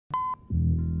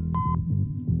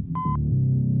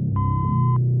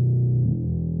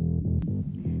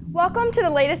Welcome to the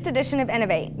latest edition of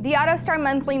Innovate, the AutoStar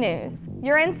Monthly News,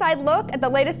 your inside look at the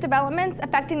latest developments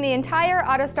affecting the entire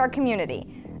AutoStar community.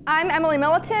 I'm Emily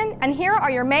Milliton, and here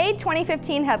are your May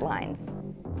 2015 headlines.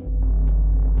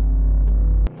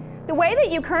 The way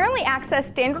that you currently access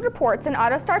standard reports in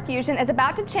AutoStar Fusion is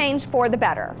about to change for the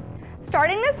better.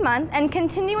 Starting this month and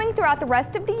continuing throughout the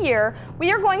rest of the year,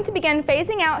 we are going to begin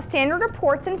phasing out standard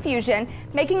reports in Fusion,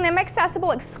 making them accessible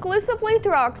exclusively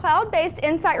through our cloud-based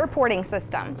Insight reporting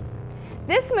system.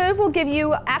 This move will give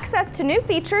you access to new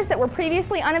features that were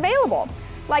previously unavailable,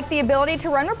 like the ability to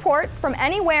run reports from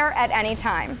anywhere at any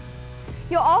time.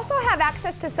 You'll also have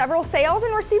access to several sales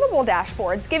and receivable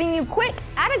dashboards, giving you quick,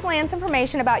 at-a-glance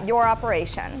information about your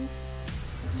operations.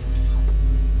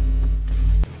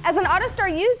 As an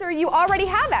AutoStar user, you already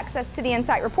have access to the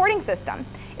Insight reporting system.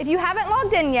 If you haven't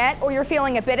logged in yet or you're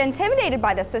feeling a bit intimidated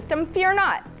by the system, fear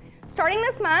not. Starting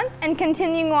this month and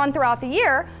continuing on throughout the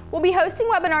year, we'll be hosting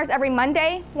webinars every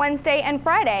Monday, Wednesday, and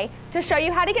Friday to show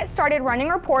you how to get started running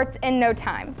reports in no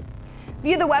time.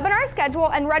 View the webinar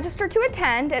schedule and register to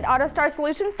attend at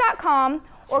AutoStarSolutions.com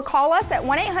or call us at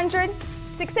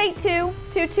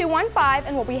 1-800-682-2215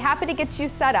 and we'll be happy to get you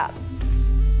set up.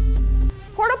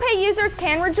 PortalPay users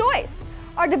can rejoice.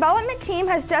 Our development team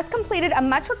has just completed a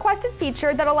much requested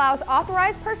feature that allows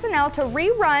authorized personnel to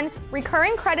rerun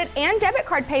recurring credit and debit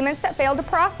card payments that failed to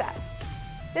process.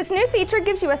 This new feature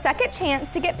gives you a second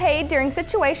chance to get paid during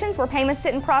situations where payments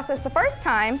didn't process the first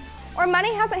time or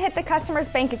money hasn't hit the customer's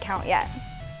bank account yet.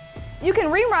 You can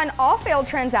rerun all failed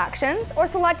transactions or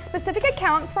select specific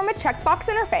accounts from a checkbox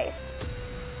interface.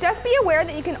 Just be aware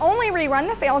that you can only rerun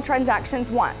the failed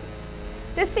transactions once.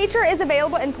 This feature is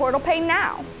available in PortalPay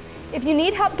now. If you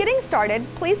need help getting started,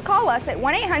 please call us at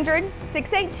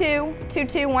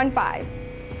 1-800-682-2215.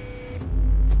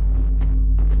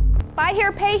 Buy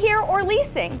here, pay here, or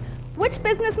leasing. Which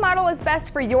business model is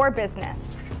best for your business?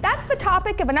 That's the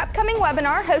topic of an upcoming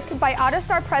webinar hosted by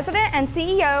AutoStar President and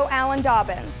CEO Alan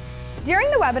Dobbins.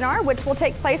 During the webinar, which will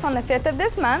take place on the 5th of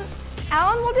this month,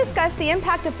 Alan will discuss the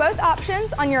impact of both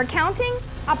options on your accounting,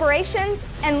 operations,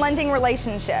 and lending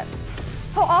relationships.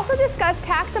 He'll also discuss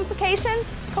tax implications,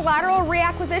 collateral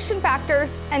reacquisition factors,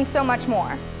 and so much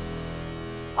more.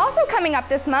 Also coming up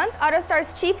this month,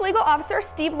 AutoStar's Chief Legal Officer,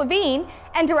 Steve Levine,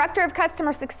 and Director of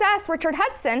Customer Success, Richard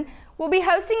Hudson, will be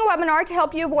hosting a webinar to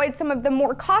help you avoid some of the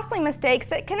more costly mistakes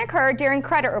that can occur during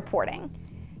credit reporting.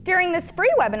 During this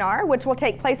free webinar, which will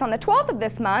take place on the 12th of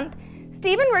this month,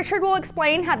 Steve and Richard will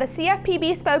explain how the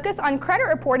CFPB's focus on credit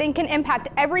reporting can impact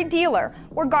every dealer,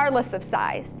 regardless of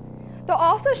size. They'll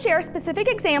also share specific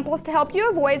examples to help you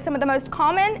avoid some of the most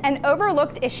common and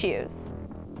overlooked issues.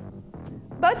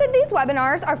 Both of these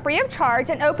webinars are free of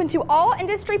charge and open to all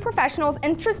industry professionals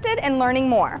interested in learning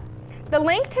more. The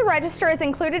link to register is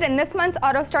included in this month's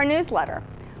AutoStar newsletter.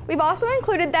 We've also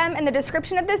included them in the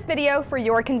description of this video for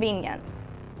your convenience.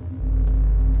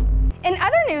 In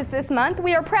other news this month,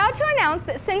 we are proud to announce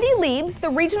that Cindy Liebes, the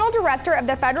Regional Director of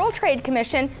the Federal Trade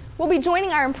Commission, will be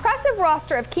joining our impressive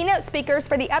roster of keynote speakers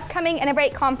for the upcoming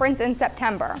Innovate conference in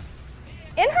September.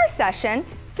 In her session,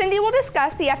 Cindy will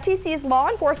discuss the FTC's law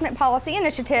enforcement policy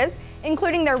initiatives,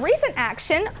 including their recent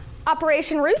action,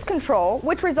 Operation Ruse Control,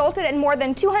 which resulted in more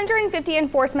than 250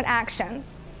 enforcement actions.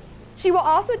 She will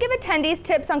also give attendees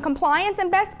tips on compliance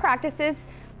and best practices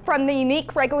from the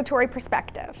unique regulatory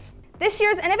perspective. This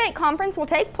year's Innovate conference will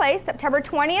take place September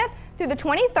 20th through the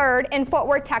 23rd in Fort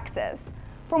Worth, Texas.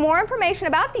 For more information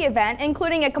about the event,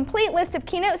 including a complete list of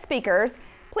keynote speakers,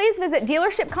 please visit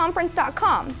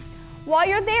dealershipconference.com. While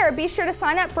you're there, be sure to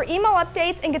sign up for email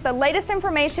updates and get the latest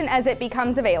information as it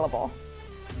becomes available.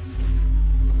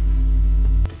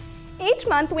 Each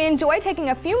month, we enjoy taking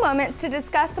a few moments to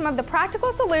discuss some of the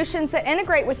practical solutions that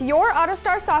integrate with your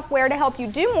AutoStar software to help you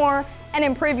do more and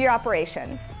improve your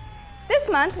operations. This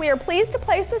month, we are pleased to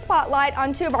place the spotlight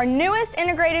on two of our newest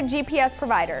integrated GPS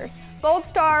providers,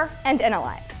 GoldStar and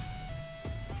Inilex.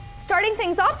 Starting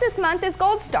things off this month is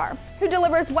GoldStar, who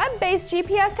delivers web-based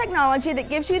GPS technology that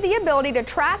gives you the ability to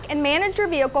track and manage your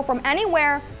vehicle from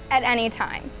anywhere at any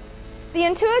time. The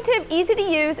intuitive,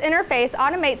 easy-to-use interface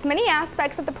automates many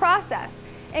aspects of the process,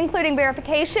 including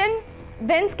verification,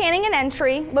 VIN scanning and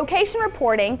entry, location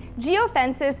reporting,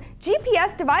 geofences,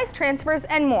 GPS device transfers,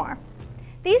 and more.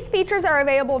 These features are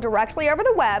available directly over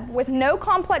the web with no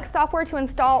complex software to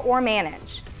install or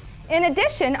manage. In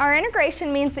addition, our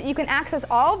integration means that you can access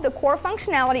all of the core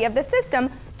functionality of the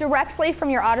system directly from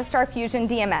your AutoStar Fusion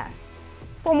DMS.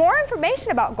 For more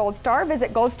information about GoldStar,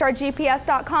 visit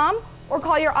goldstargps.com or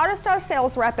call your AutoStar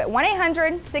sales rep at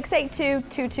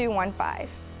 1-800-682-2215.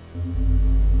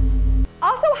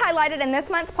 Also highlighted in this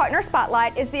month's Partner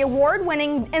Spotlight is the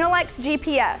award-winning Inilex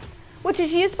GPS, which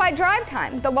is used by Drive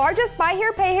Time, the largest buy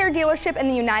here, pay here dealership in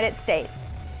the United States.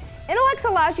 Inilex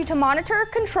allows you to monitor,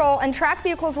 control, and track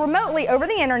vehicles remotely over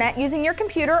the internet using your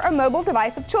computer or mobile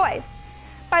device of choice.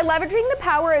 By leveraging the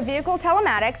power of vehicle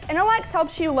telematics, Inilex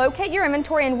helps you locate your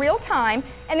inventory in real time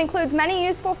and includes many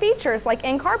useful features like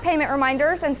in-car payment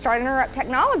reminders and start interrupt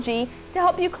technology to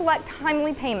help you collect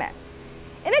timely payments.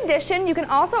 In addition, you can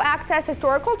also access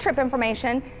historical trip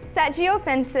information, set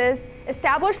geofences,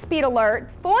 establish speed alerts.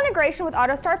 Full integration with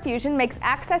AutoStar Fusion makes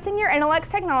accessing your Inilex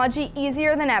technology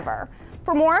easier than ever.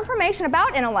 For more information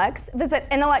about Inilex, visit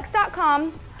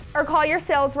inilex.com or call your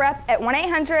sales rep at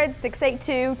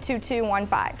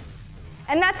 1-800-682-2215.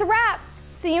 And that's a wrap.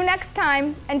 See you next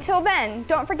time. Until then,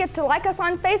 don't forget to like us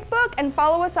on Facebook and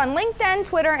follow us on LinkedIn,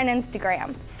 Twitter, and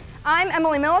Instagram. I'm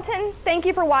Emily Milliton. Thank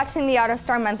you for watching the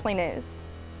AutoStar Monthly News.